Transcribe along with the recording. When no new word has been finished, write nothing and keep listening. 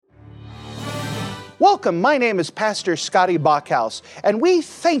Welcome, my name is Pastor Scotty Bachhaus, and we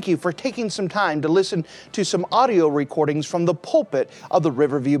thank you for taking some time to listen to some audio recordings from the pulpit of the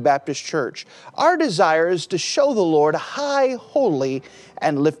Riverview Baptist Church. Our desire is to show the Lord high, holy,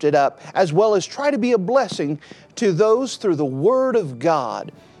 and lifted up, as well as try to be a blessing to those through the Word of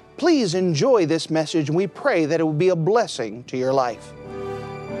God. Please enjoy this message, and we pray that it will be a blessing to your life.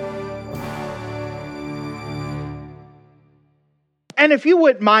 And if you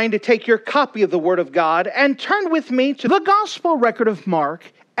wouldn't mind to take your copy of the Word of God and turn with me to the Gospel record of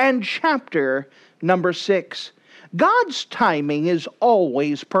Mark and chapter number 6. God's timing is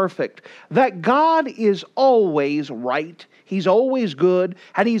always perfect. That God is always right. He's always good,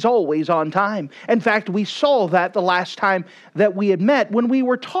 and He's always on time. In fact, we saw that the last time that we had met when we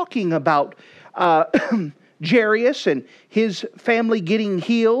were talking about Jairus and his family getting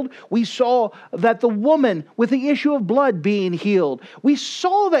healed. We saw that the woman with the issue of blood being healed. We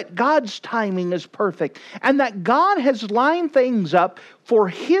saw that God's timing is perfect and that God has lined things up for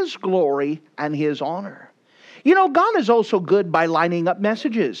His glory and His honor. You know, God is also good by lining up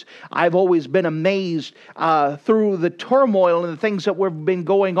messages. I've always been amazed through the turmoil and the things that have been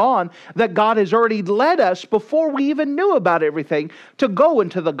going on that God has already led us before we even knew about everything to go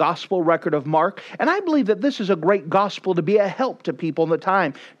into the gospel record of Mark. And I believe that this is a great gospel to be a help to people in the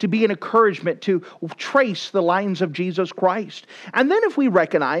time, to be an encouragement to trace the lines of Jesus Christ. And then if we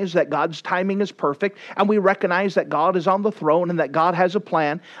recognize that God's timing is perfect and we recognize that God is on the throne and that God has a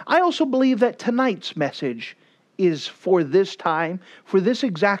plan, I also believe that tonight's message is for this time, for this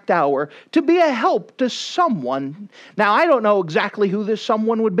exact hour, to be a help to someone. Now, I don't know exactly who this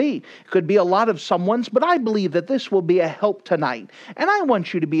someone would be. It could be a lot of someones, but I believe that this will be a help tonight. And I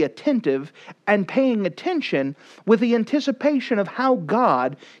want you to be attentive and paying attention with the anticipation of how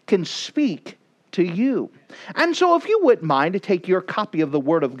God can speak to you. And so if you wouldn't mind to take your copy of the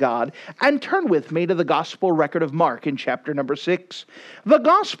Word of God and turn with me to the Gospel record of Mark in chapter number 6. The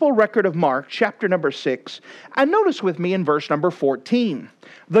Gospel record of Mark, chapter number 6, and notice with me in verse number 14.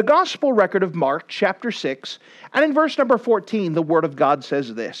 The Gospel record of Mark, chapter 6, and in verse number 14, the Word of God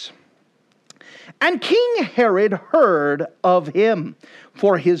says this. And King Herod heard of him,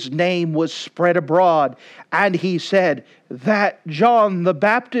 for his name was spread abroad, and he said that John the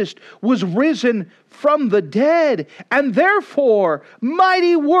Baptist was risen from the dead, and therefore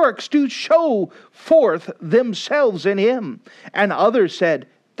mighty works do show forth themselves in him. And others said,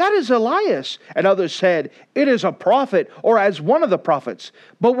 that is Elias. And others said, it is a prophet, or as one of the prophets.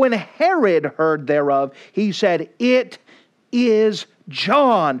 But when Herod heard thereof, he said, it is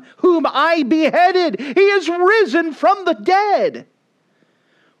John, whom I beheaded. He is risen from the dead.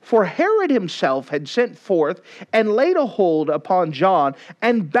 For Herod himself had sent forth and laid a hold upon John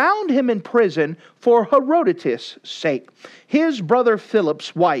and bound him in prison for Herodias' sake, his brother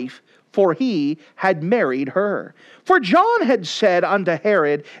Philip's wife, for he had married her. For John had said unto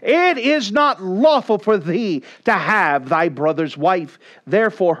Herod, it is not lawful for thee to have thy brother's wife.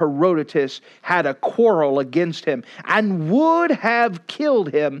 Therefore Herodias had a quarrel against him, and would have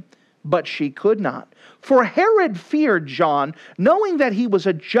killed him, but she could not. For Herod feared John, knowing that he was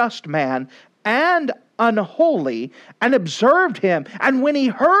a just man and unholy, and observed him. And when he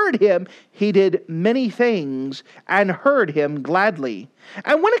heard him, he did many things, and heard him gladly.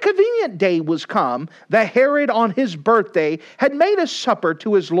 And when a convenient day was come, that Herod on his birthday had made a supper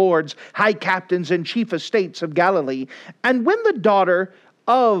to his lords, high captains, and chief estates of Galilee. And when the daughter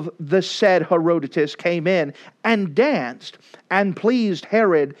of the said Herodias came in, and danced, and pleased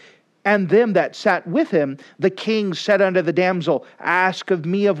Herod, and them that sat with him, the king said unto the damsel, ask of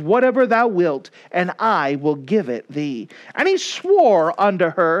me of whatever thou wilt, and I will give it thee. And he swore unto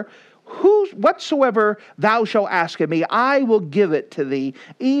her, whatsoever thou shalt ask of me, I will give it to thee,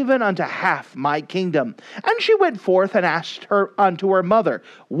 even unto half my kingdom. And she went forth and asked her unto her mother,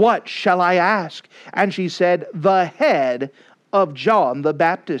 what shall I ask? And she said, the head of John the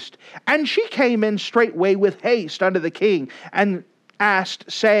Baptist. And she came in straightway with haste unto the king, and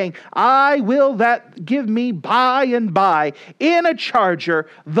asked, saying, I will that give me by and by in a charger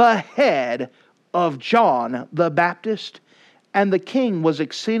the head of John the Baptist. And the king was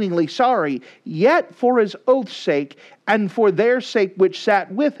exceedingly sorry, yet for his oath's sake, and for their sake which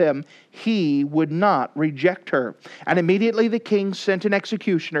sat with him, he would not reject her. And immediately the king sent an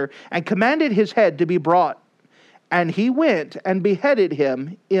executioner, and commanded his head to be brought. And he went and beheaded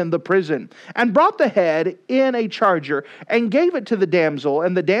him in the prison, and brought the head in a charger, and gave it to the damsel,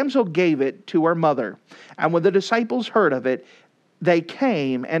 and the damsel gave it to her mother. And when the disciples heard of it, they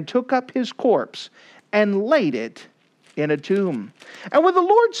came and took up his corpse, and laid it in a tomb. And with the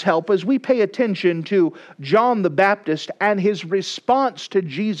Lord's help, as we pay attention to John the Baptist and his response to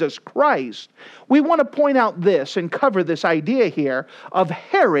Jesus Christ, we want to point out this and cover this idea here of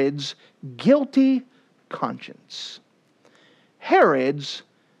Herod's guilty conscience. Herod's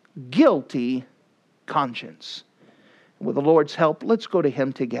guilty conscience. With the Lord's help, let's go to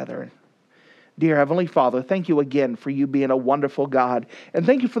him together. Dear Heavenly Father, thank you again for you being a wonderful God. And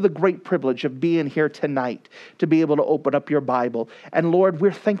thank you for the great privilege of being here tonight to be able to open up your Bible. And Lord,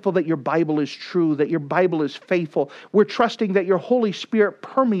 we're thankful that your Bible is true, that your Bible is faithful. We're trusting that your Holy Spirit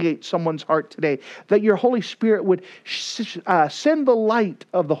permeates someone's heart today, that your Holy Spirit would send the light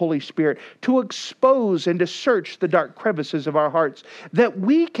of the Holy Spirit to expose and to search the dark crevices of our hearts, that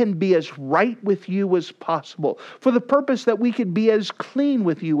we can be as right with you as possible, for the purpose that we can be as clean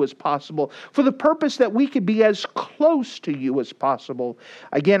with you as possible, for the purpose that we could be as close to you as possible.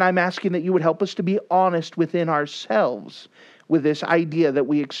 Again, I'm asking that you would help us to be honest within ourselves with this idea that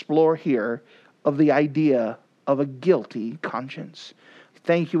we explore here of the idea of a guilty conscience.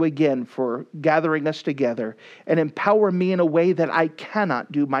 Thank you again for gathering us together and empower me in a way that I cannot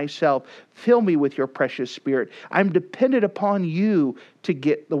do myself. Fill me with your precious Spirit. I'm dependent upon you to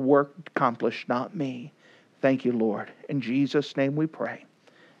get the work accomplished, not me. Thank you, Lord. In Jesus' name we pray.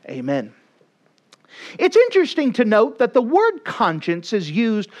 Amen. It's interesting to note that the word conscience is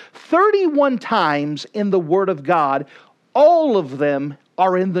used 31 times in the Word of God. All of them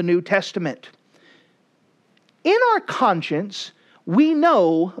are in the New Testament. In our conscience, we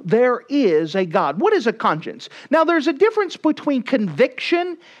know there is a God. What is a conscience? Now, there's a difference between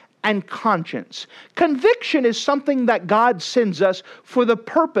conviction and conscience. Conviction is something that God sends us for the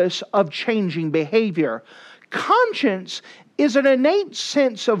purpose of changing behavior. Conscience is an innate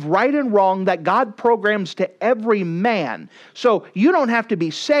sense of right and wrong that God programs to every man. So you don't have to be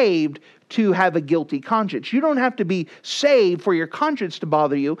saved to have a guilty conscience. You don't have to be saved for your conscience to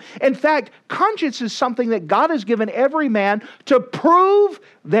bother you. In fact, conscience is something that God has given every man to prove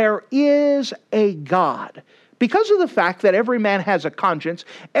there is a God. Because of the fact that every man has a conscience,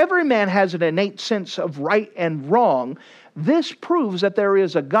 every man has an innate sense of right and wrong, this proves that there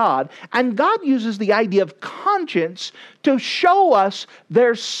is a God, and God uses the idea of conscience to show us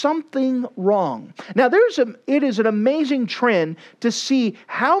there's something wrong. Now, it is an amazing trend to see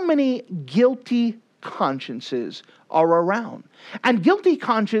how many guilty consciences are around. And guilty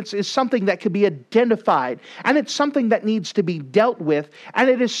conscience is something that can be identified, and it's something that needs to be dealt with, and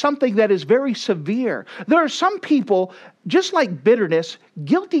it is something that is very severe. There are some people, just like bitterness,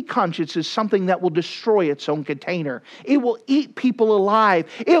 guilty conscience is something that will destroy its own container. It will eat people alive.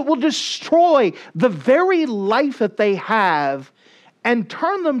 It will destroy the very life that they have and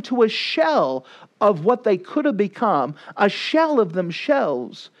turn them to a shell of what they could have become, a shell of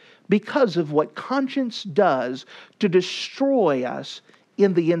themselves, because of what conscience does to destroy us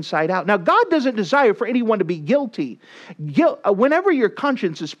in the inside out. Now, God doesn't desire for anyone to be guilty. Whenever your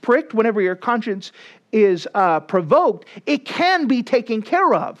conscience is pricked, whenever your conscience is provoked, it can be taken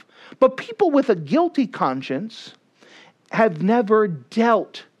care of. But people with a guilty conscience have never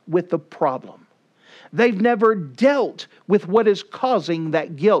dealt with the problem. They've never dealt with what is causing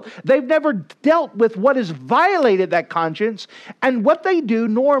that guilt. They've never dealt with what has violated that conscience. And what they do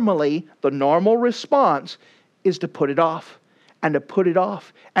normally, the normal response, is to put it off and to put it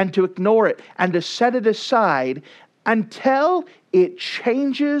off and to ignore it and to set it aside until it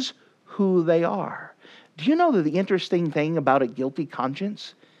changes who they are. Do you know that the interesting thing about a guilty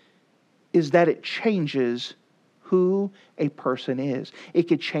conscience is that it changes who a person is? It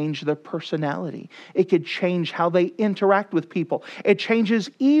could change their personality. It could change how they interact with people. It changes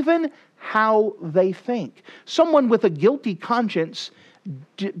even how they think. Someone with a guilty conscience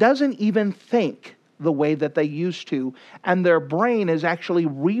doesn't even think the way that they used to, and their brain is actually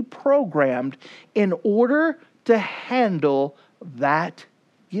reprogrammed in order to handle that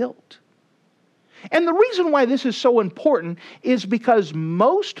guilt. And the reason why this is so important is because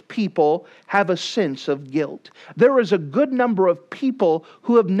most people have a sense of guilt. There is a good number of people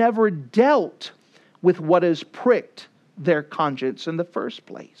who have never dealt with what has pricked their conscience in the first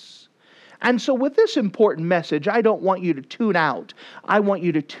place. And so with this important message, I don't want you to tune out. I want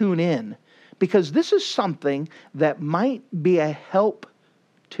you to tune in, because this is something that might be a help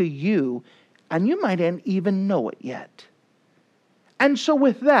to you, and you might not even know it yet. And so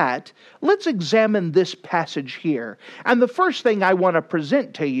with that, let's examine this passage here. And the first thing I want to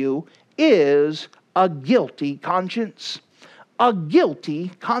present to you is a guilty conscience. A guilty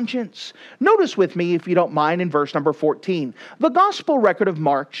conscience. Notice with me, if you don't mind, in verse number 14. The Gospel record of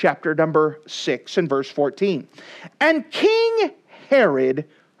Mark, chapter number 6 and verse 14. And King Herod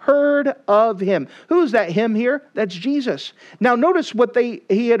heard of him. Who's that him here? That's Jesus. Now notice what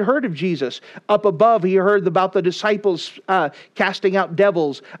he had heard of Jesus. Up above, he heard about the disciples casting out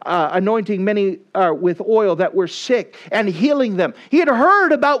devils, anointing many with oil that were sick and healing them. He had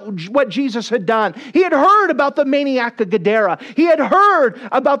heard about what Jesus had done. He had heard about the maniac of Gadara. He had heard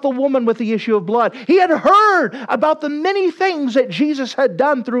about the woman with the issue of blood. He had heard about the many things that Jesus had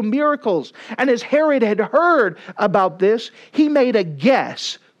done through miracles. And as Herod had heard about this, he made a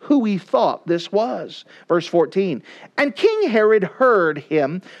guess who he thought this was. Verse 14, and King Herod heard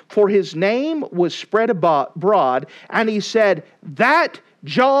him, for his name was spread abroad, and he said, that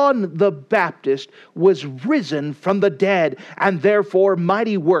John the Baptist was risen from the dead, and therefore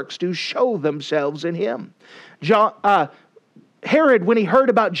mighty works do show themselves in him. Herod, when he heard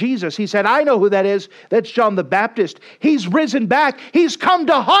about Jesus, he said, I know who that is. That's John the Baptist. He's risen back. He's come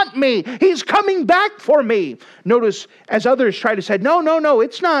to haunt me. He's coming back for me. Notice, as others tried to say, no,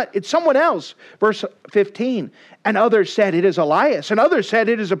 it's not. It's someone else. Verse 15, and others said it is Elias, and others said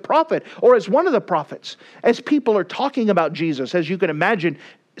it is a prophet, or as one of the prophets. As people are talking about Jesus, as you can imagine,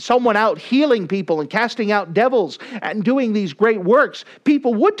 someone out healing people and casting out devils and doing these great works,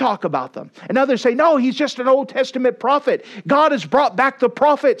 people would talk about them. And others say, no, he's just an Old Testament prophet. God has brought back the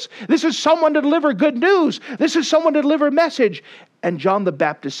prophets. This is someone to deliver good news. This is someone to deliver a message. And John the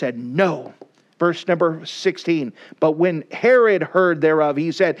Baptist said, no. Verse number 16, but when Herod heard thereof,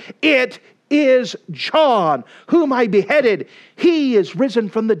 he said, it is John, whom I beheaded. He is risen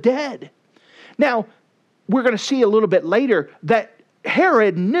from the dead. Now, we're going to see a little bit later that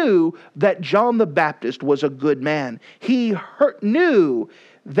Herod knew that John the Baptist was a good man. He knew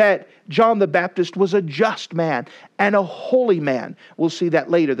that John the Baptist was a just man and a holy man. We'll see that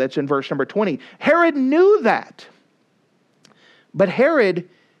later. That's in verse number 20. Herod knew that. But Herod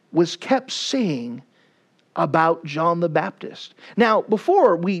was kept saying about John the Baptist. Now,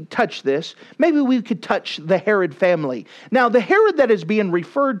 before we touch this, maybe we could touch the Herod family. Now, the Herod that is being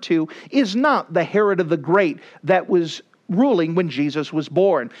referred to is not the Herod of the Great that was ruling when Jesus was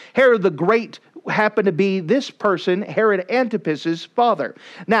born. Herod the Great happened to be this person, Herod Antipas' father.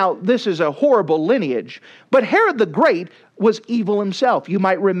 Now, this is a horrible lineage, but Herod the Great was evil himself. You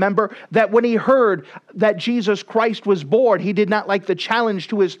might remember that when he heard that Jesus Christ was born, he did not like the challenge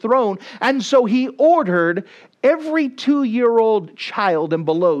to his throne, and so he ordered every 2-year-old child and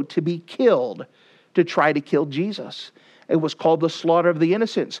below to be killed to try to kill Jesus. It was called the slaughter of the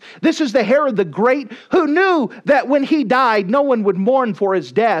innocents. This is the Herod the Great who knew that when he died, no one would mourn for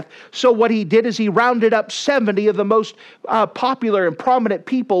his death. So what he did is he rounded up 70 of the most popular and prominent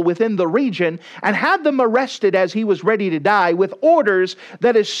people within the region and had them arrested as he was ready to die, with orders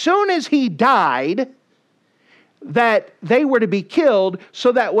that as soon as he died, that they were to be killed,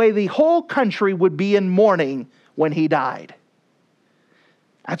 so that way the whole country would be in mourning when he died.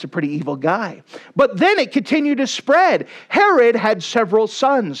 That's a pretty evil guy. But then it continued to spread. Herod had several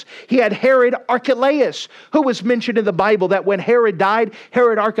sons. He had Herod Archelaus, who was mentioned in the Bible that when Herod died,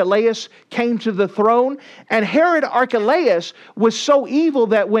 Herod Archelaus came to the throne. And Herod Archelaus was so evil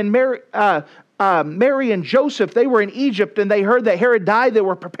that when Mary and Joseph, they were in Egypt and they heard that Herod died, they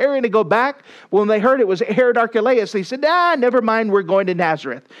were preparing to go back. When they heard it was Herod Archelaus, they said, never mind, we're going to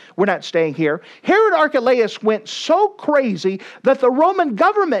Nazareth. We're not staying here. Herod Archelaus went so crazy that the Roman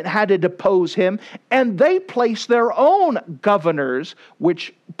government had to depose him, and they placed their own governors,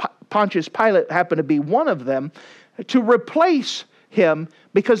 which Pontius Pilate happened to be one of them, to replace him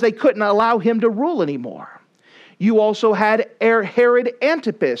because they couldn't allow him to rule anymore. You also had Herod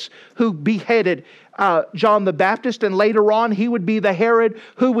Antipas, who beheaded John the Baptist, and later on he would be the Herod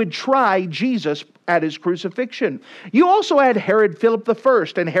who would try Jesus at his crucifixion. You also had Herod Philip I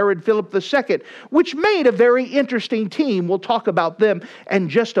and Herod Philip II, which made a very interesting team. We'll talk about them in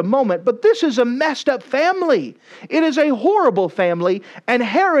just a moment. But this is a messed up family. It is a horrible family, and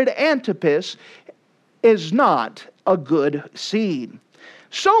Herod Antipas is not a good seed.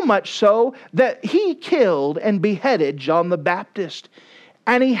 So much so that he killed and beheaded John the Baptist.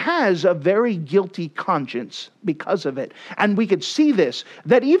 And he has a very guilty conscience because of it. And we could see this,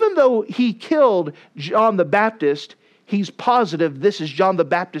 that even though he killed John the Baptist, he's positive this is John the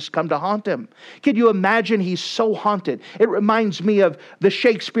Baptist come to haunt him. Can you imagine? He's so haunted. It reminds me of the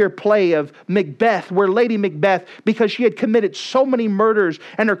Shakespeare play of Macbeth, where Lady Macbeth, because she had committed so many murders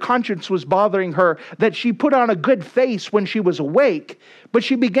and her conscience was bothering her, that she put on a good face when she was awake, But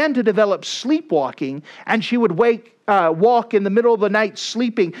she began to develop sleepwalking, and she would walk in the middle of the night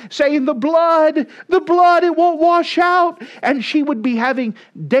sleeping, saying, the blood, it won't wash out. And she would be having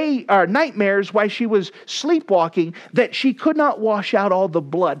nightmares while she was sleepwalking that she could not wash out all the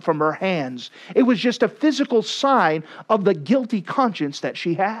blood from her hands. It was just a physical sign of the guilty conscience that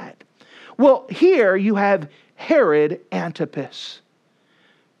she had. Well, here you have Herod Antipas,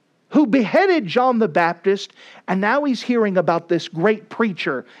 who beheaded John the Baptist, and now he's hearing about this great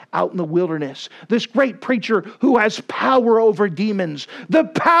preacher out in the wilderness. This great preacher who has power over demons, the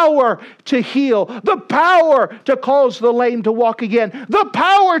power to heal, the power to cause the lame to walk again, the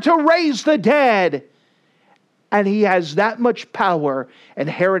power to raise the dead. And he has that much power, and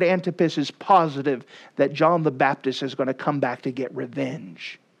Herod Antipas is positive that John the Baptist is going to come back to get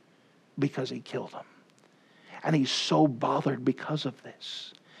revenge because he killed him. And he's so bothered because of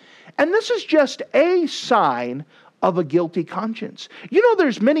this. And this is just a sign of a guilty conscience. You know,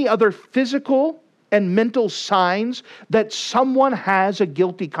 there's many other physical and mental signs that someone has a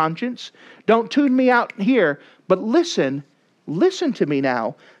guilty conscience. Don't tune me out here, but listen to me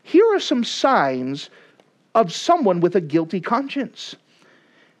now. Here are some signs of someone with a guilty conscience.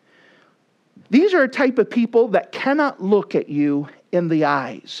 These are a type of people that cannot look at you in the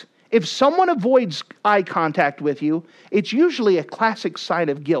eyes. If someone avoids eye contact with you, it's usually a classic sign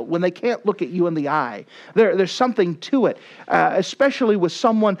of guilt when they can't look at you in the eye. There's something to it, especially with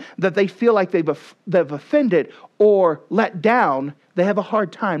someone that they feel like they've offended or let down. They have a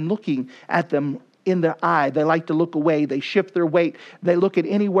hard time looking at them in their eye. They like to look away. They shift their weight. They look at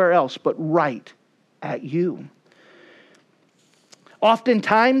anywhere else but right at you.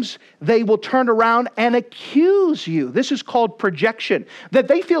 Oftentimes, they will turn around and accuse you. This is called projection. That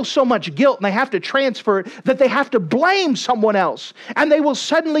they feel so much guilt and they have to transfer it that they have to blame someone else. And they will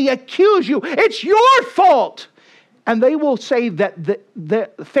suddenly accuse you. It's your fault. And they will say that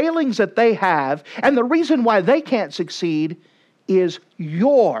the failings that they have and the reason why they can't succeed is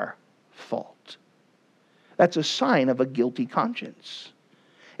your fault. That's a sign of a guilty conscience.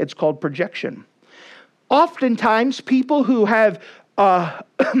 It's called projection. Oftentimes, people who have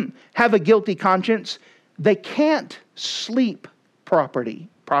a guilty conscience, they can't sleep properly.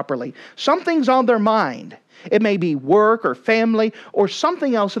 Something's on their mind. It may be work or family or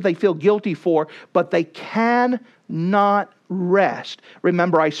something else that they feel guilty for, but they cannot rest.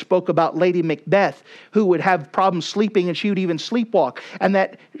 Remember, I spoke about Lady Macbeth, who would have problems sleeping and she would even sleepwalk. And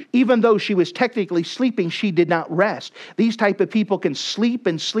that even though she was technically sleeping, she did not rest. These type of people can sleep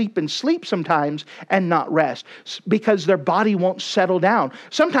and sleep and sleep sometimes and not rest because their body won't settle down.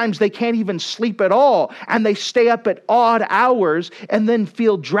 Sometimes they can't even sleep at all and they stay up at odd hours and then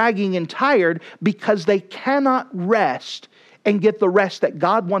feel dragging and tired because they cannot rest and get the rest that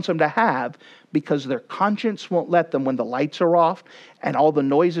God wants them to have, because their conscience won't let them when the lights are off and all the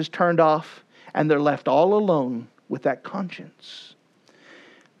noise is turned off and they're left all alone with that conscience.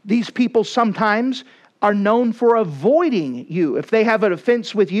 These people sometimes are known for avoiding you. If they have an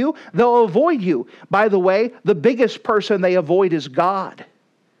offense with you, they'll avoid you. By the way, the biggest person they avoid is God.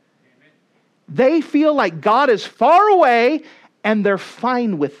 Amen. They feel like God is far away and they're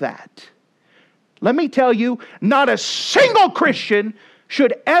fine with that. Let me tell you, not a single Christian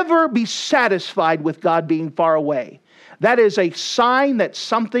should ever be satisfied with God being far away. That is a sign that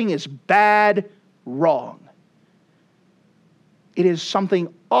something is bad, wrong. It is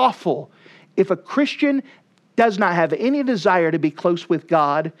something awful. If a Christian does not have any desire to be close with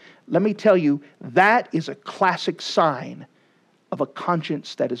God, let me tell you, that is a classic sign of a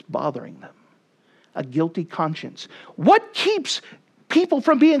conscience that is bothering them. A guilty conscience. What keeps people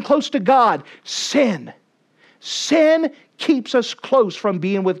from being close to God? Sin. Sin keeps us close from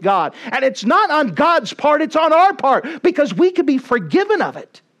being with God. And it's not on God's part, it's on our part, because we could be forgiven of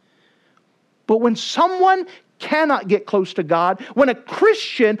it. But when someone cannot get close to God, when a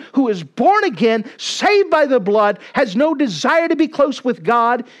Christian who is born again, saved by the blood, has no desire to be close with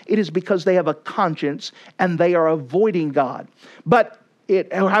God, it is because they have a conscience and they are avoiding God. But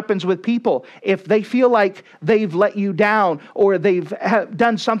it happens with people. If they feel like they've let you down or they've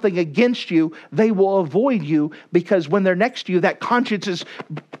done something against you, they will avoid you, because when they're next to you, that conscience is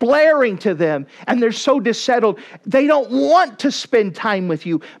blaring to them and they're so dissettled. They don't want to spend time with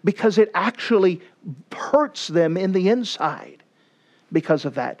you because it actually hurts them in the inside because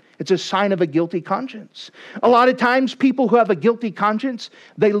of that. It's a sign of a guilty conscience. A lot of times, people who have a guilty conscience,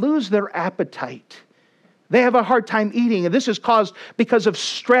 they lose their appetite. They have a hard time eating, and this is caused because of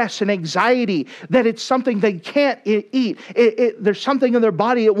stress and anxiety, that it's something they can't eat. There's something in their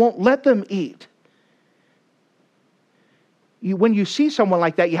body it won't let them eat. When you see someone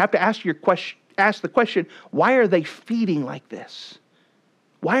like that, you have to ask the question, why are they feeding like this?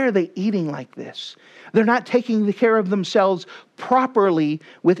 Why are they eating like this? They're not taking care of themselves properly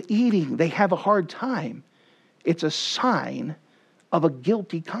with eating. They have a hard time. It's a sign of a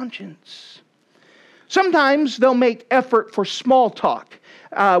guilty conscience. Sometimes they'll make effort for small talk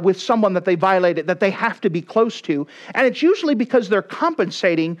with someone that they violated, that they have to be close to. And it's usually because they're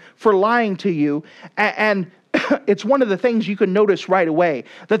compensating for lying to you. And it's one of the things you can notice right away,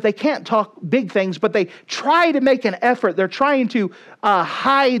 that they can't talk big things, but they try to make an effort. They're trying to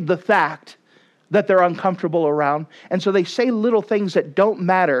hide the fact that they're uncomfortable around. And so they say little things that don't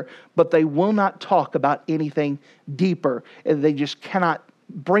matter, but they will not talk about anything deeper. They just cannot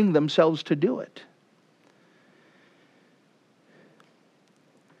bring themselves to do it.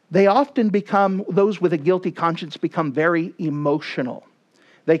 They often become, those with a guilty conscience become very emotional.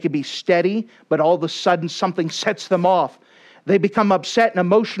 They could be steady, but all of a sudden something sets them off. They become upset and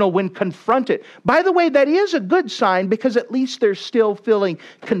emotional when confronted. By the way, that is a good sign, because at least they're still feeling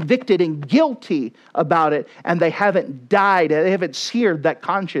convicted and guilty about it, and they haven't died, they haven't seared that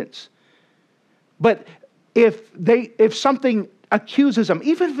conscience. But if something accuses them,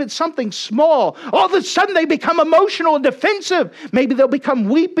 even if it's something small, all of a sudden they become emotional and defensive. Maybe they'll become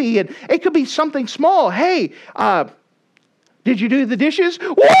weepy, and it could be something small. Hey, did you do the dishes?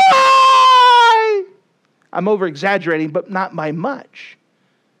 Why? I'm over-exaggerating, but not by much.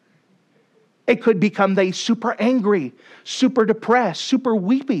 It could become they super angry, super depressed, super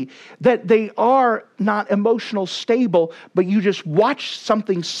weepy, that they are not emotional stable, but you just watch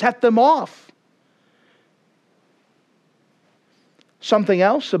something set them off. Something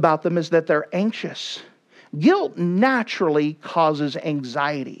else about them is that they're anxious. Guilt naturally causes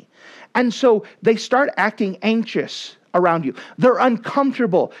anxiety. And so they start acting anxious around you. They're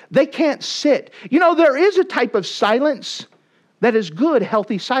uncomfortable. They can't sit. You know, there is a type of silence that is good,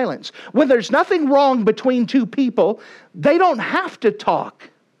 healthy silence. When there's nothing wrong between two people, they don't have to talk.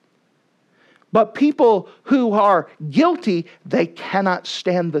 But people who are guilty, they cannot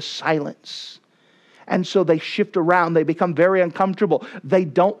stand the silence. And so they shift around. They become very uncomfortable. They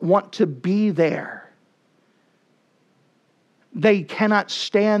don't want to be there. They cannot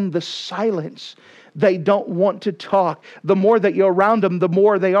stand the silence. They don't want to talk. The more that you're around them, the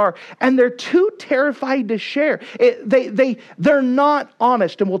more they are. And they're too terrified to share. They're not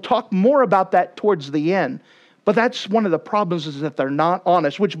honest. And we'll talk more about that towards the end. But that's one of the problems, is that they're not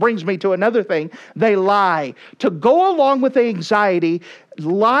honest. Which brings me to another thing. They lie. To go along with the anxiety,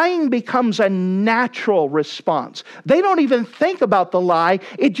 lying becomes a natural response. They don't even think about the lie.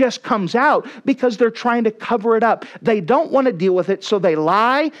 It just comes out because they're trying to cover it up. They don't want to deal with it, so they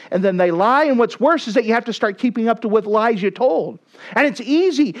lie, and then they lie. And what's worse is that you have to start keeping up to what lies you told. And it's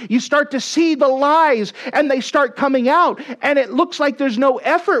easy. You start to see the lies, and they start coming out, and it looks like there's no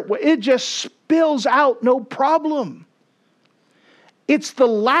effort. It just spills out, no problem. It's the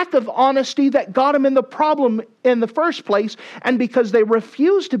lack of honesty that got them in the problem in the first place. And because they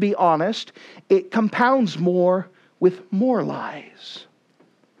refuse to be honest, it compounds more with more lies.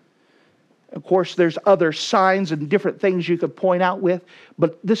 Of course, there's other signs and different things you could point out with,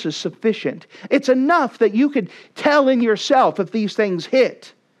 but this is sufficient. It's enough that you could tell in yourself if these things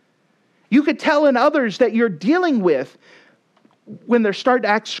hit. You could tell in others that you're dealing with when they're starting to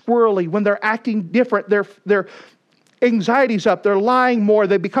act squirrely, when they're acting different, their anxiety's up, they're lying more,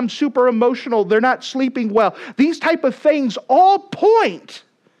 they become super emotional, they're not sleeping well. These type of things all point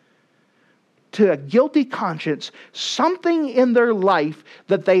to a guilty conscience, something in their life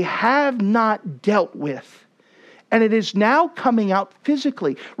that they have not dealt with. And it is now coming out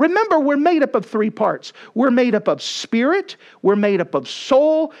physically. Remember, we're made up of three parts. We're made up of spirit, we're made up of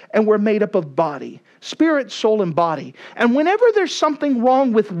soul, and we're made up of body. Spirit, soul, and body. And whenever there's something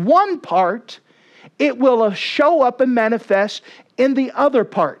wrong with one part, it will show up and manifest in the other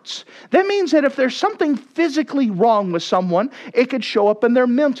parts. That means that if there's something physically wrong with someone, it could show up in their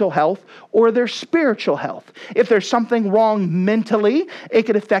mental health or their spiritual health. If there's something wrong mentally, it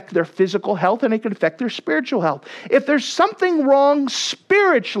could affect their physical health and it could affect their spiritual health. If there's something wrong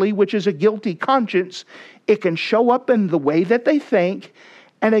spiritually, which is a guilty conscience, it can show up in the way that they think,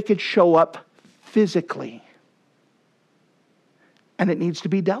 and it could show up physically. And it needs to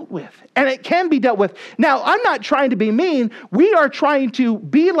be dealt with. And it can be dealt with. Now, I'm not trying to be mean. We are trying to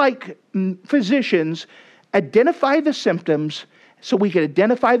be like physicians, identify the symptoms so we can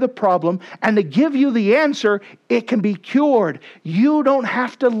identify the problem, and to give you the answer, it can be cured. You don't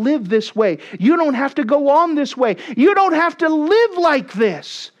have to live this way. You don't have to go on this way. You don't have to live like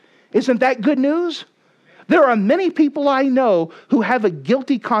this. Isn't that good news? There are many people I know who have a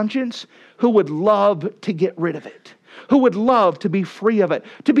guilty conscience who would love to get rid of it. Who would love to be free of it,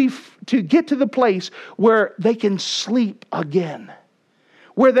 to get to the place where they can sleep again,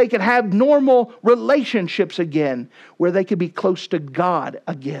 where they could have normal relationships again, where they could be close to God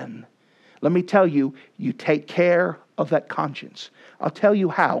again. Let me tell you, you take care of that conscience. I'll tell you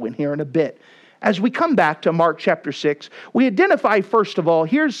how in here in a bit. As we come back to Mark chapter 6, we identify, first of all,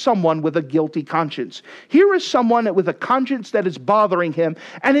 here's someone with a guilty conscience. Here is someone with a conscience that is bothering him,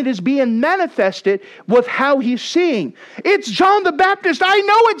 and it is being manifested with how he's seeing. It's John the Baptist. I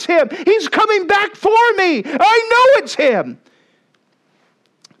know it's him. He's coming back for me. I know it's him.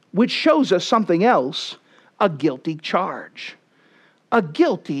 Which shows us something else, a guilty charge. A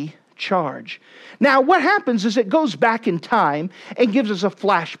guilty charge. Now, what happens is it goes back in time and gives us a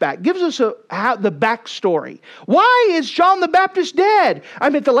flashback, gives us the backstory. Why is John the Baptist dead? I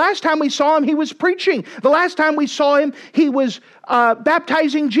mean, the last time we saw him, he was preaching. The last time we saw him, he was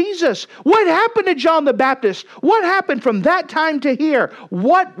baptizing Jesus. What happened to John the Baptist? What happened from that time to here?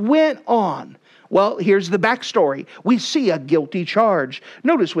 What went on? Well, here's the backstory. We see a guilty charge.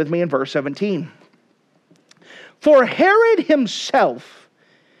 Notice with me in verse 17. For Herod himself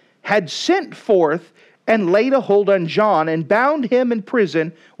had sent forth and laid a hold on John and bound him in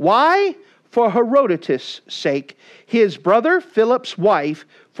prison. Why? For Herodotus' sake, his brother Philip's wife,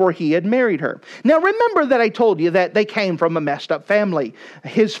 for he had married her. Now remember that I told you that they came from a messed up family.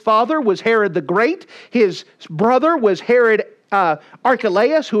 His father was Herod the Great. His brother was Herod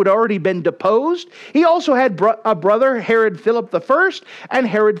Archelaus, who had already been deposed. He also had a brother, Herod Philip I, and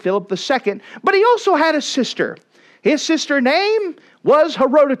Herod Philip II. But he also had a sister. His sister name was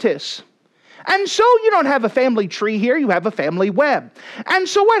Herodotus. And so you don't have a family tree here, you have a family web. And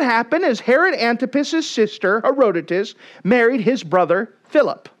so what happened is Herod Antipas' sister, Herodotus, married his brother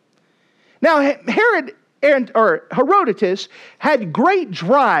Philip. Now Herodotus had great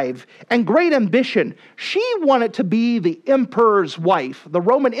drive and great ambition. She wanted to be the emperor's wife, the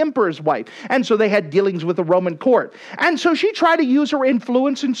Roman emperor's wife. And so they had dealings with the Roman court. And so she tried to use her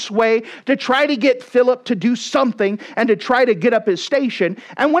influence and sway to try to get Philip to do something and to try to get up his station.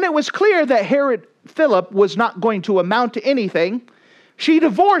 And when it was clear that Herod Philip was not going to amount to anything, she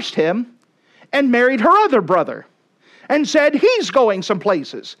divorced him and married her other brother and said, he's going some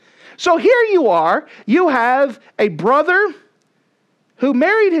places. So here you are, you have a brother who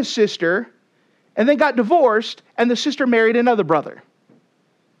married his sister and then got divorced, and the sister married another brother.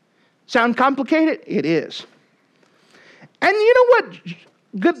 Sound complicated? It is. And you know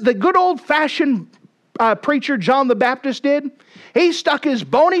what the good old-fashioned preacher John the Baptist did? He stuck his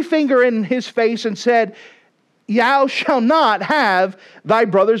bony finger in his face and said, thou shalt not have thy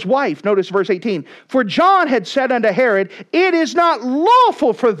brother's wife. Notice verse 18. For John had said unto Herod, it is not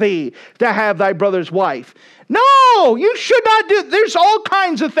lawful for thee to have thy brother's wife. No, you should not do. There's all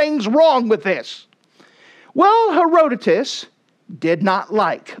kinds of things wrong with this. Well, Herodotus did not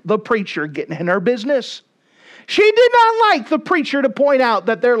like the preacher getting in her business. She did not like the preacher to point out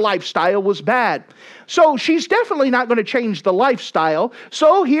that their lifestyle was bad. So she's definitely not going to change the lifestyle.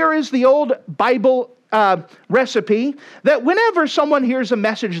 So here is the old Bible recipe that whenever someone hears a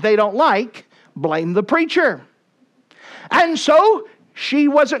message they don't like, blame the preacher. And so she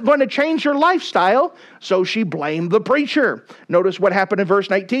wasn't going to change her lifestyle, so she blamed the preacher. Notice what happened in verse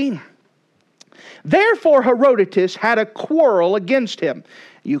 19. Therefore Herodotus had a quarrel against him.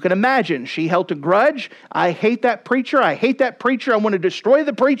 You can imagine, she held a grudge. I hate that preacher. I hate that preacher. I want to destroy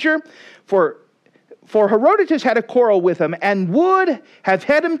the preacher. For Herodotus had a quarrel with him and would have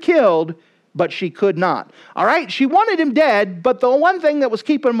had him killed, but she could not. All right, she wanted him dead, but the one thing that was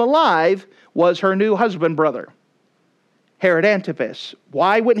keeping him alive was her new husband brother, Herod Antipas.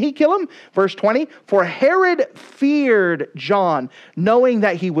 Why wouldn't he kill him? Verse 20, for Herod feared John, knowing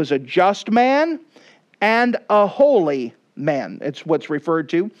that he was a just man and a holy man. It's what's referred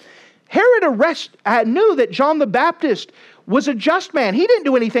to. Herod knew that John the Baptist was a just man. He didn't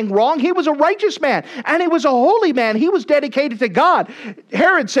do anything wrong. He was a righteous man. And he was a holy man. He was dedicated to God.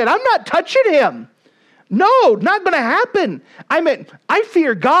 Herod said, I'm not touching him. No, not going to happen. I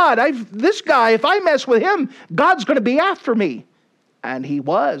fear God. This guy, if I mess with him, God's going to be after me. And he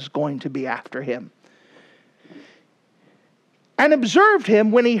was going to be after him. And observed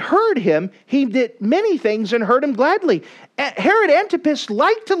him when he heard him. He did many things and heard him gladly. Herod Antipas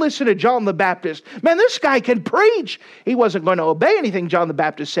liked to listen to John the Baptist. Man, this guy can preach. He wasn't going to obey anything John the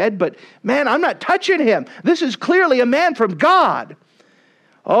Baptist said, but man, I'm not touching him. This is clearly a man from God.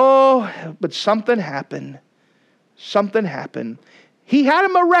 Oh, but something happened. Something happened. He had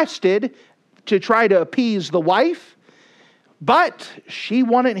him arrested to try to appease the wife, but she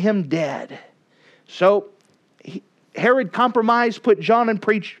wanted him dead. So Herod compromised, put John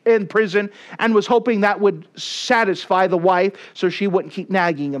in prison, and was hoping that would satisfy the wife so she wouldn't keep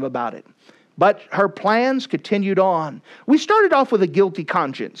nagging him about it. But her plans continued on. We started off with a guilty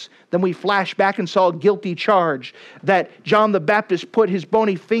conscience. Then we flashed back and saw a guilty charge that John the Baptist put his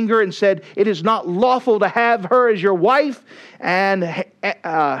bony finger and said, "It is not lawful to have her as your wife." And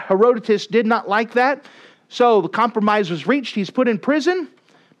Herodotus did not like that. So the compromise was reached. He's put in prison.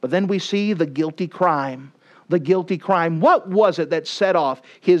 But then we see the guilty crime. The guilty crime. What was it that set off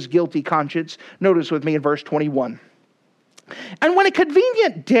his guilty conscience? Notice with me in verse 21. "And when a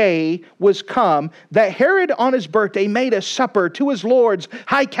convenient day was come, that Herod on his birthday made a supper to his lords,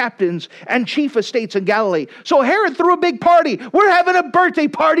 high captains, and chief estates in Galilee." So Herod threw a big party. "We're having a birthday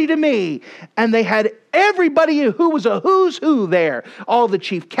party to me." And they had everybody who was a who's who there. All the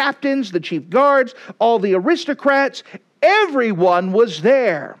chief captains, the chief guards, all the aristocrats, everyone was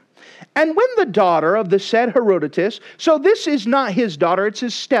there. "And when the daughter of the said Herodotus," so this is not his daughter, it's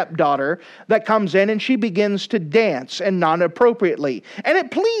his stepdaughter that comes in, and she begins to dance, and not appropriately. "And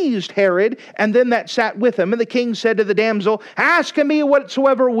it pleased Herod, and them that sat with him. And the king said to the damsel, Ask of me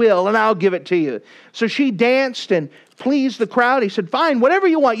whatsoever will, and I'll give it to you." So she danced and pleased the crowd. He said, "Fine, whatever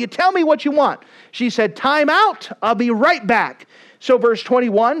you want. You tell me what you want." She said, "Time out. I'll be right back." So verse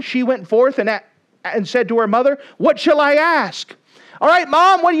 21, she went forth and said to her mother, "What shall I ask?" "All right,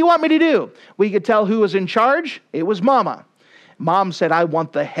 Mom, what do you want me to do?" We could tell who was in charge. It was Mama. Mom said, "I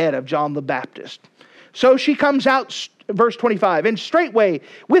want the head of John the Baptist." So she comes out, verse 25, "And straightway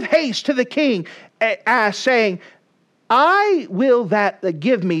with haste to the king, saying, I will that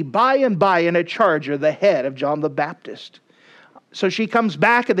give me by and by in a charger the head of John the Baptist." So she comes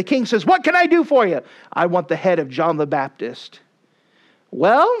back, and the king says, "What can I do for you?" "I want the head of John the Baptist."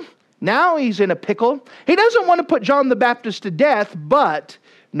 Well, now he's in a pickle. He doesn't want to put John the Baptist to death, but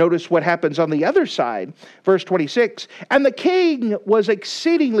notice what happens on the other side. Verse 26, "And the king was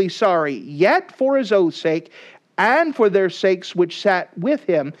exceedingly sorry, yet for his oath's sake, and for their sakes which sat with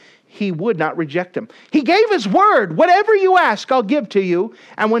him, he would not reject him." He gave his word. "Whatever you ask, I'll give to you."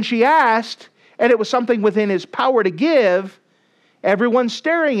 And when she asked, and it was something within his power to give, everyone's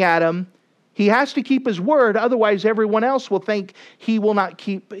staring at him. He has to keep his word, otherwise everyone else will think he will not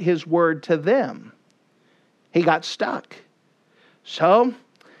keep his word to them. He got stuck. So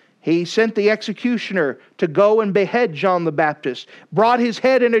he sent the executioner to go and behead John the Baptist, brought his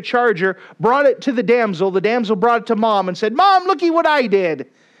head in a charger, brought it to the damsel. The damsel brought it to Mom and said, "Mom, looky what I did."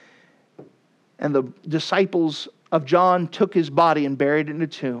 And the disciples of John took his body and buried it in a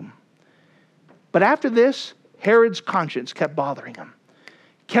tomb. But after this, Herod's conscience kept bothering him,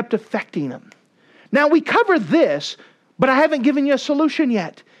 kept affecting him. Now we cover this, but I haven't given you a solution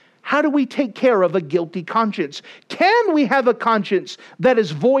yet. How do we take care of a guilty conscience? Can we have a conscience that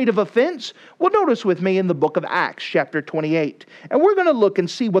is void of offense? Well, notice with me in the book of Acts, chapter 28. And we're going to look and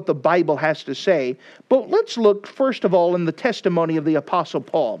see what the Bible has to say. But let's look, first of all, in the testimony of the Apostle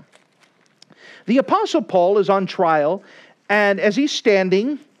Paul. The Apostle Paul is on trial, and as he's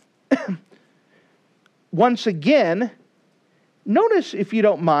standing, once again, notice, if you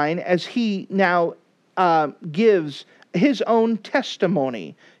don't mind, as he now gives his own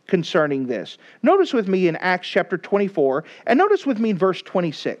testimony concerning this. Notice with me in Acts chapter 24, and notice with me in verse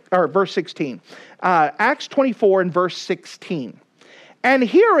 16. Acts 24 and verse 16. "And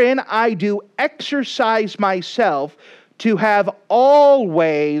herein I do exercise myself to have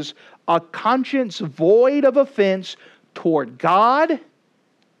always a conscience void of offense toward God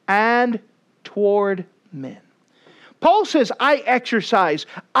and toward men." Paul says, I exercise,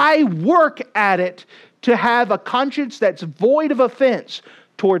 I work at it to have a conscience that's void of offense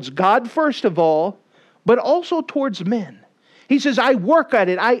towards God first of all, but also towards men. He says, I work at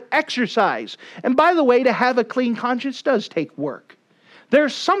it, I exercise. And by the way, to have a clean conscience does take work.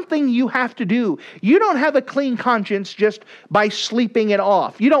 There's something you have to do. You don't have a clean conscience just by sleeping it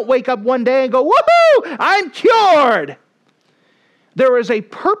off. You don't wake up one day and go, woohoo, I'm cured. There is a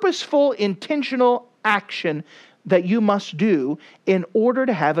purposeful, intentional action that you must do in order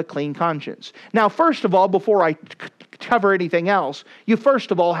to have a clean conscience. Now, first of all, before I cover anything else, you first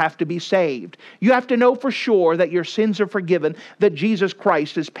of all have to be saved. You have to know for sure that your sins are forgiven, that Jesus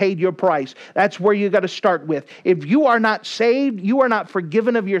Christ has paid your price. That's where you got to start with. If you are not saved, you are not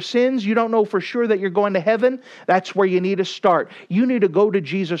forgiven of your sins, you don't know for sure that you're going to heaven, that's where you need to start. You need to go to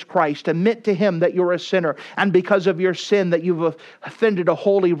Jesus Christ, admit to Him that you're a sinner, and because of your sin that you've offended a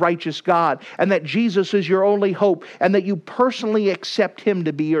holy, righteous God, and that Jesus is your only hope, and that you personally accept Him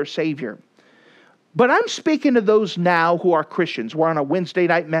to be your Savior. But I'm speaking to those now who are Christians. We're on a Wednesday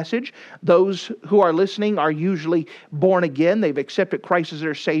night message. Those who are listening are usually born again. They've accepted Christ as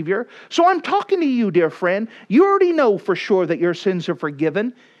their Savior. So I'm talking to you, dear friend. You already know for sure that your sins are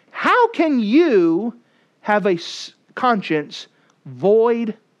forgiven. How can you have a conscience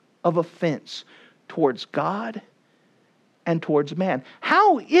void of offense towards God and towards man.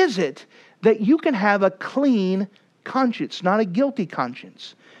 How is it that you can have a clean conscience, not a guilty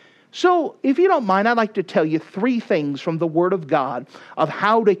conscience? So, if you don't mind, I'd like to tell you 3 things from the Word of God of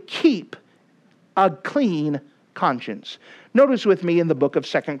how to keep a clean conscience. Notice with me in the book of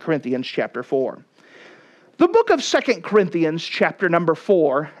 2 Corinthians chapter 4. The book of 2 Corinthians chapter number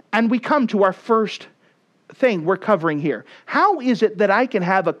 4, and we come to our first thing we're covering here. How is it that I can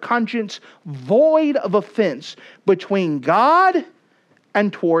have a conscience void of offense between God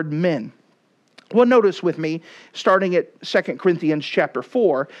and toward men? Well, notice with me, starting at 2 Corinthians chapter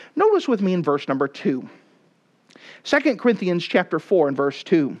 4, notice with me in verse number 2. 2 Corinthians chapter 4 and verse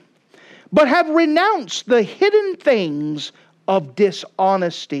 2. But have renounced the hidden things of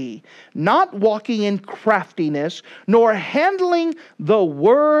dishonesty, not walking in craftiness, nor handling the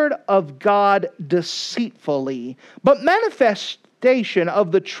word of God deceitfully, but manifestation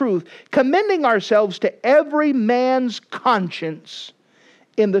of the truth, commending ourselves to every man's conscience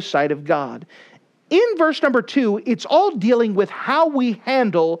in the sight of God. In verse number 2, it's all dealing with how we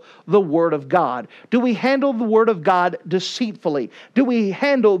handle the Word of God. Do we handle the Word of God deceitfully? Do we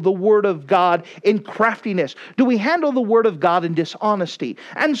handle the Word of God in craftiness? Do we handle the Word of God in dishonesty?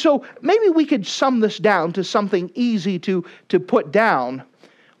 And so maybe we could sum this down to something easy to put down.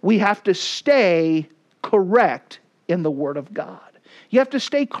 We have to stay correct in the Word of God. You have to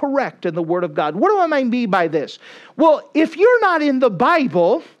stay correct in the Word of God. What do I mean by this? Well, if you're not in the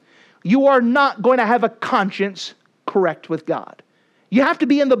Bible, you are not going to have a conscience correct with God. You have to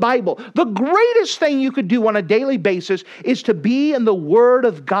be in the Bible. The greatest thing you could do on a daily basis is to be in the Word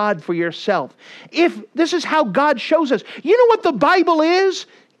of God for yourself. If this is how God shows us, you know what the Bible is?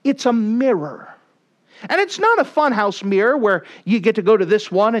 It's a mirror. And it's not a funhouse mirror where you get to go to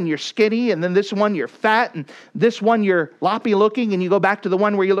this one and you're skinny, and then this one you're fat, and this one you're loppy looking, and you go back to the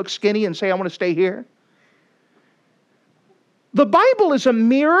one where you look skinny and say, I want to stay here. The Bible is a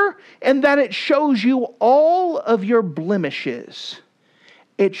mirror in that it shows you all of your blemishes.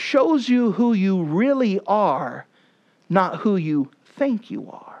 It shows you who you really are, not who you think you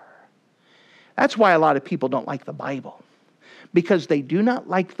are. That's why a lot of people don't like the Bible, because they do not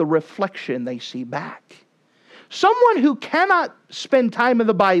like the reflection they see back. Someone who cannot spend time in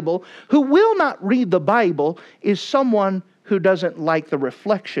the Bible, who will not read the Bible, is someone who doesn't like the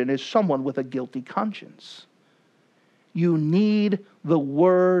reflection, is someone with a guilty conscience. You need the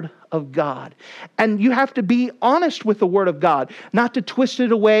Word of God. And you have to be honest with the Word of God. Not to twist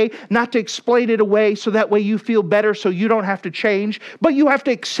it away, not to explain it away so that way you feel better so you don't have to change. But you have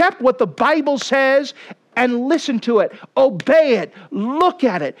to accept what the Bible says and listen to it. Obey it. Look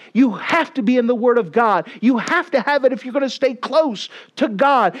at it. You have to be in the Word of God. You have to have it if you're going to stay close to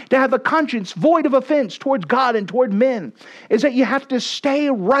God, to have a conscience void of offense towards God and toward men. Is that you have to stay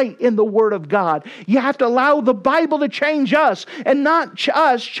right in the Word of God. You have to allow the Bible to change us and not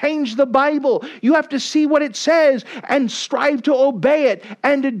us change the Bible. You have to see what it says and strive to obey it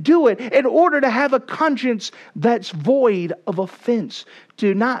and to do it in order to have a conscience that's void of offense.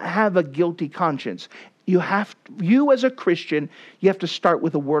 Do not have a guilty conscience. You as a Christian, you have to start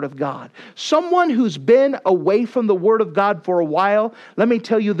with the Word of God. Someone who's been away from the Word of God for a while, let me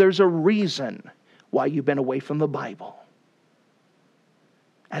tell you, there's a reason why you've been away from the Bible.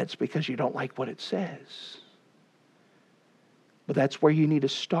 And it's because you don't like what it says. But that's where you need to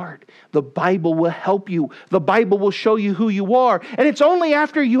start. The Bible will help you. The Bible will show you who you are. And it's only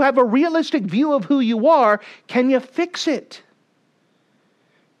after you have a realistic view of who you are can you fix it.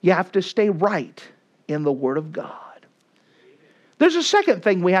 You have to stay right in the Word of God. There's a second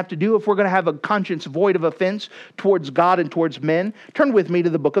thing we have to do if we're going to have a conscience void of offense towards God and towards men. Turn with me to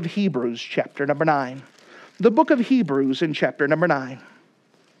the book of Hebrews, chapter number 9. The book of Hebrews in chapter number 9.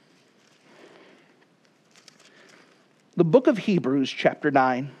 The book of Hebrews, chapter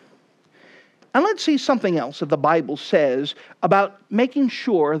 9. And let's see something else that the Bible says about making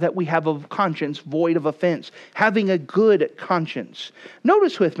sure that we have a conscience void of offense, having a good conscience.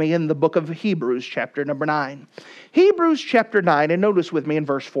 Notice with me in the book of Hebrews, chapter number 9. Hebrews chapter 9, and notice with me in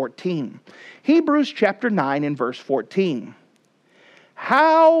verse 14. Hebrews chapter 9 and verse 14.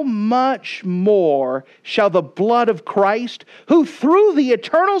 How much more shall the blood of Christ, who through the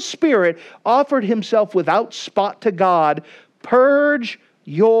eternal Spirit offered himself without spot to God, purge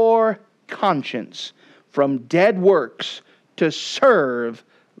your conscience from dead works to serve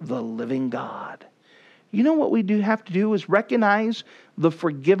the living God. You know what we do have to do is recognize the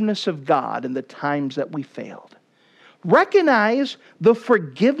forgiveness of God in the times that we failed. Recognize the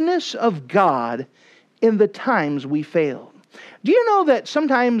forgiveness of God in the times we failed. Do you know that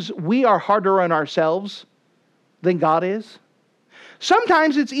sometimes we are harder on ourselves than God is?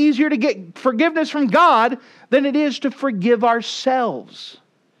 Sometimes it's easier to get forgiveness from God than it is to forgive ourselves.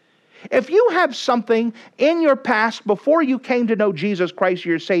 If you have something in your past before you came to know Jesus Christ,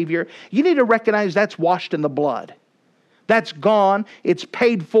 your Savior, you need to recognize that's washed in the blood. That's gone. It's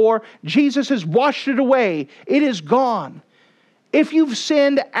paid for. Jesus has washed it away. It is gone. If you've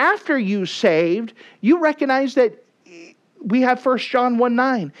sinned after you saved, you recognize that we have 1 John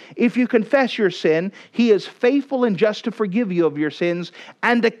 1:9. If you confess your sin, He is faithful and just to forgive you of your sins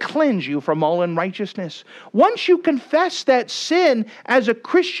and to cleanse you from all unrighteousness. Once you confess that sin as a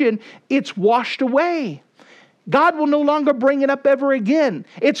Christian, it's washed away. God will no longer bring it up ever again.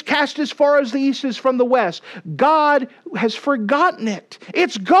 It's cast as far as the east is from the west. God has forgotten it.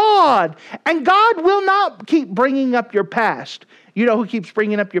 It's God. And God will not keep bringing up your past. You know who keeps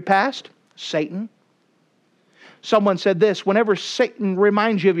bringing up your past? Satan. Someone said this, whenever Satan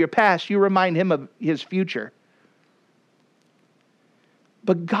reminds you of your past, you remind him of his future.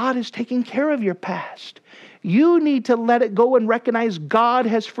 But God is taking care of your past. You need to let it go and recognize God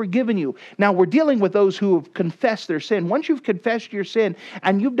has forgiven you. Now, we're dealing with those who have confessed their sin. Once you've confessed your sin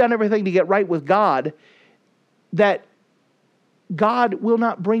and you've done everything to get right with God, that God will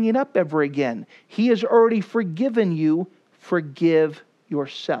not bring it up ever again. He has already forgiven you. Forgive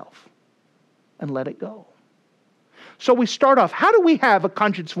yourself and let it go. So we start off, how do we have a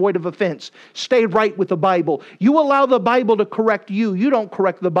conscience void of offense? Stay right with the Bible. You allow the Bible to correct you. You don't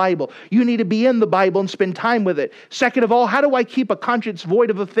correct the Bible. You need to be in the Bible and spend time with it. Second of all, how do I keep a conscience void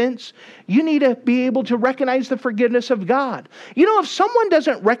of offense? You need to be able to recognize the forgiveness of God. You know, if someone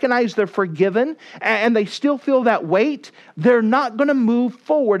doesn't recognize they're forgiven and they still feel that weight, they're not going to move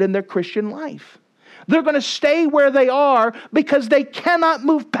forward in their Christian life. They're going to stay where they are because they cannot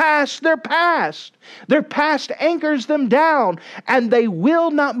move past their past. Their past anchors them down and they will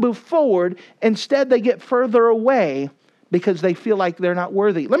not move forward. Instead, they get further away because they feel like they're not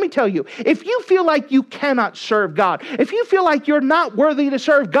worthy. Let me tell you, if you feel like you cannot serve God, if you feel like you're not worthy to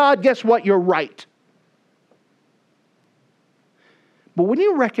serve God, guess what? You're right. But when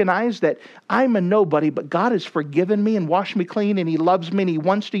you recognize that I'm a nobody, but God has forgiven me and washed me clean and He loves me and He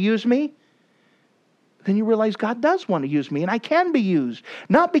wants to use me, then you realize God does want to use me and I can be used.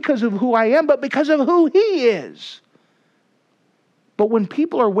 Not because of who I am, but because of who He is. But when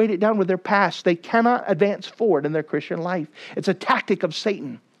people are weighted down with their past, they cannot advance forward in their Christian life. It's a tactic of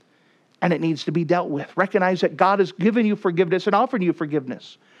Satan and it needs to be dealt with. Recognize that God has given you forgiveness and offered you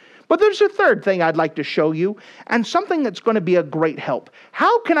forgiveness. But there's a third thing I'd like to show you and something that's going to be a great help.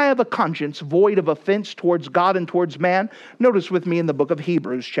 How can I have a conscience void of offense towards God and towards man? Notice with me in the book of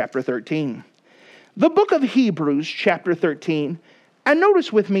Hebrews chapter 13. The book of Hebrews, chapter 13, and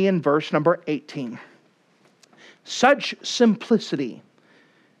notice with me in verse number 18. Such simplicity.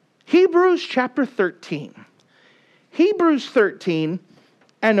 Hebrews chapter 13. Hebrews 13,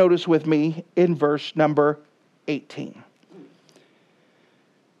 and notice with me in verse number 18.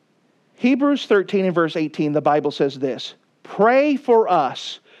 Hebrews 13 and verse 18, the Bible says this, "Pray for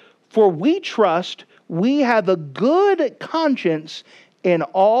us, for we trust we have a good conscience in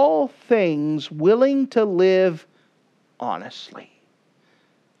all things, willing to live honestly."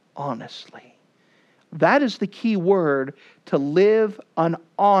 Honestly. That is the key word, to live an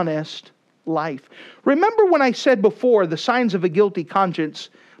honest life. Remember when I said before, the signs of a guilty conscience,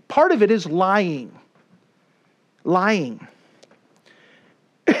 part of it is lying. Lying.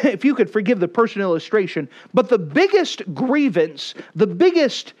 If you could forgive the personal illustration, but the biggest grievance, the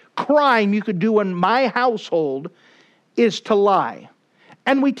biggest crime you could do in my household is to lie.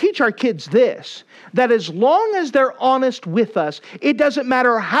 And we teach our kids this, that as long as they're honest with us, it doesn't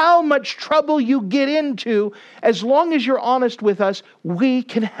matter how much trouble you get into, as long as you're honest with us, we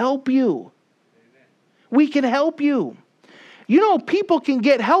can help you. Amen. We can help you. You know, people can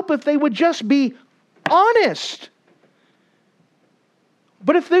get help if they would just be honest.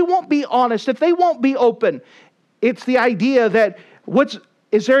 But if they won't be honest, if they won't be open, it's the idea that,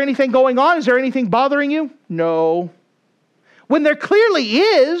 is there anything going on? Is there anything bothering you? No. When there clearly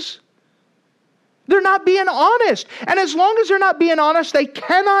is, they're not being honest. And as long as they're not being honest, they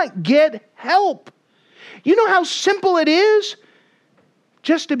cannot get help. You know how simple it is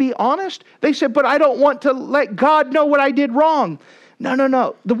just to be honest? They said, but I don't want to let God know what I did wrong.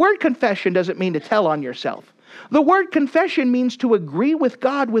 No. The word confession doesn't mean to tell on yourself. The word confession means to agree with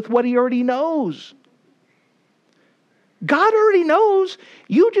God with what He already knows. God already knows.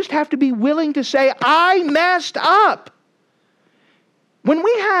 You just have to be willing to say, I messed up. When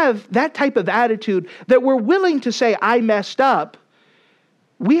we have that type of attitude that we're willing to say, I messed up,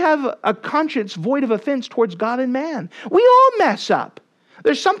 we have a conscience void of offense towards God and man. We all mess up.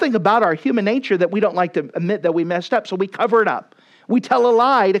 There's something about our human nature that we don't like to admit that we messed up, so we cover it up. We tell a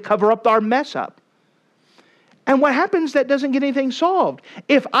lie to cover up our mess up. And what happens, that doesn't get anything solved.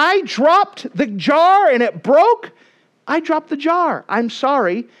 If I dropped the jar and it broke, I dropped the jar. I'm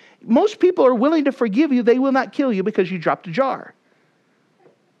sorry. Most people are willing to forgive you. They will not kill you because you dropped a jar.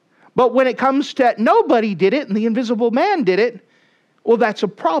 But when it comes to nobody did it and the invisible man did it, well, that's a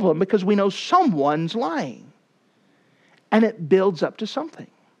problem because we know someone's lying. And it builds up to something.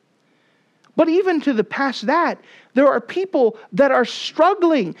 But even to the past that, there are people that are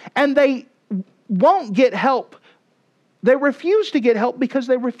struggling and they won't get help. They refuse to get help because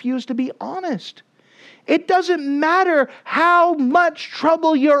they refuse to be honest. It doesn't matter how much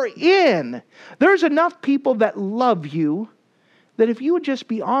trouble you're in. There's enough people that love you that if you would just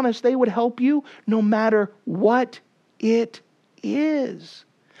be honest, they would help you no matter what it is.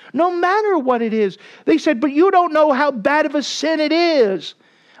 No matter what it is. They said, but you don't know how bad of a sin it is.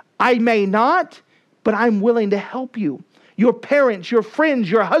 I may not, but I'm willing to help you. Your parents, your friends,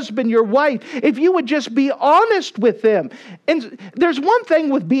 your husband, your wife, if you would just be honest with them. And there's one thing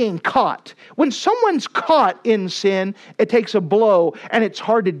with being caught. When someone's caught in sin, it takes a blow and it's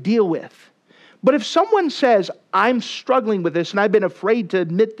hard to deal with. But if someone says, I'm struggling with this and I've been afraid to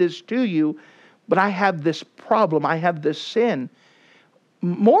admit this to you, but I have this problem, I have this sin.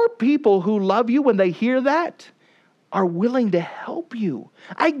 More people who love you when they hear that are willing to help you.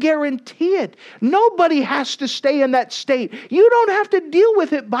 I guarantee it. Nobody has to stay in that state. You don't have to deal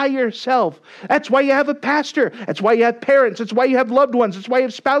with it by yourself. That's why you have a pastor. That's why you have parents. That's why you have loved ones. That's why you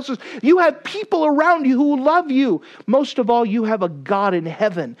have spouses. You have people around you who love you. Most of all, you have a God in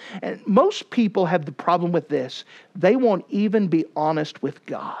heaven. And most people have the problem with this. They won't even be honest with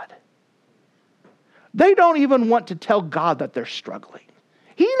God. They don't even want to tell God that they're struggling.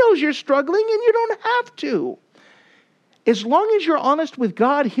 He knows you're struggling and you don't have to. As long as you're honest with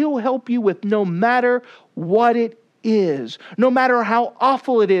God, He'll help you with no matter what it is, no matter how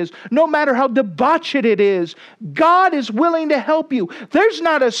awful it is, no matter how debauched it is. God is willing to help you. There's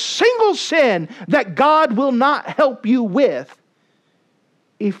not a single sin that God will not help you with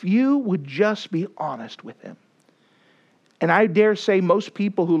if you would just be honest with Him. And I dare say most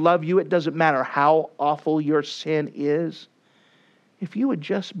people who love you, it doesn't matter how awful your sin is, if you would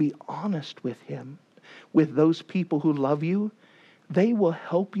just be honest with Him, with those people who love you, they will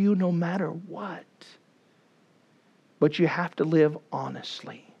help you no matter what. But you have to live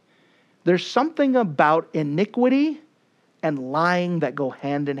honestly. There's something about iniquity and lying that go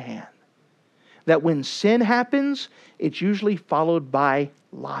hand in hand. That when sin happens, it's usually followed by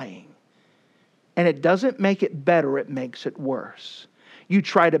lying. And it doesn't make it better, it makes it worse. You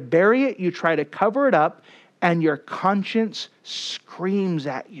try to bury it, you try to cover it up, and your conscience screams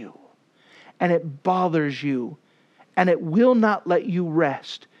at you. And it bothers you. And it will not let you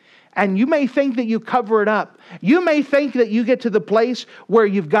rest. And you may think that you cover it up. You may think that you get to the place where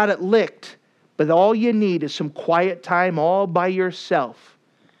you've got it licked. But all you need is some quiet time all by yourself.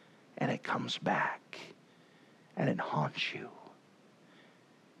 And it comes back. And it haunts you.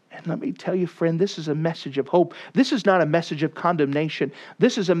 And let me tell you, friend, this is a message of hope. This is not a message of condemnation.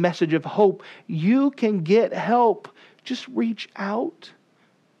 This is a message of hope. You can get help. Just reach out.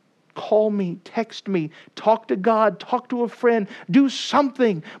 Call me, text me, talk to God, talk to a friend, do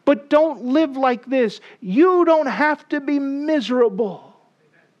something. But don't live like this. You don't have to be miserable.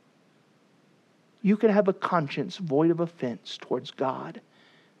 You can have a conscience void of offense towards God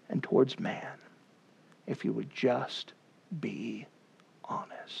and towards man if you would just be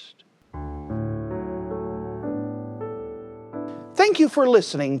honest. Thank you for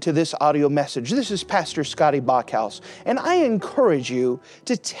listening to this audio message. This is Pastor Scotty Bachhaus, and I encourage you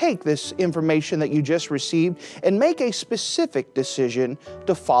to take this information that you just received and make a specific decision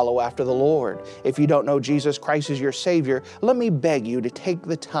to follow after the Lord. If you don't know Jesus Christ as your Savior, let me beg you to take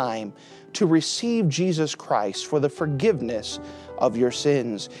the time to receive Jesus Christ for the forgiveness of your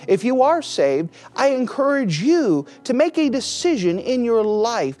sins. If you are saved, I encourage you to make a decision in your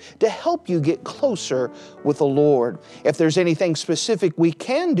life to help you get closer with the Lord. If there's anything specific we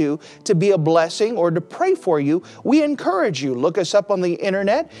can do to be a blessing or to pray for you, we encourage you. Look us up on the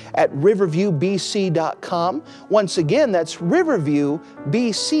internet at riverviewbc.com. Once again, that's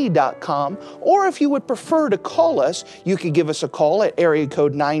riverviewbc.com. Or if you would prefer to call us, you could give us a call at area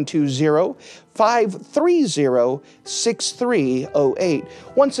code 920-530-6308.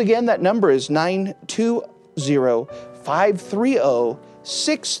 Once again, that number is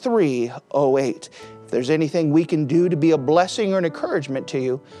 920-530-6308. If there's anything we can do to be a blessing or an encouragement to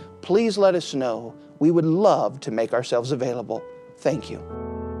you, please let us know. We would love to make ourselves available. Thank you.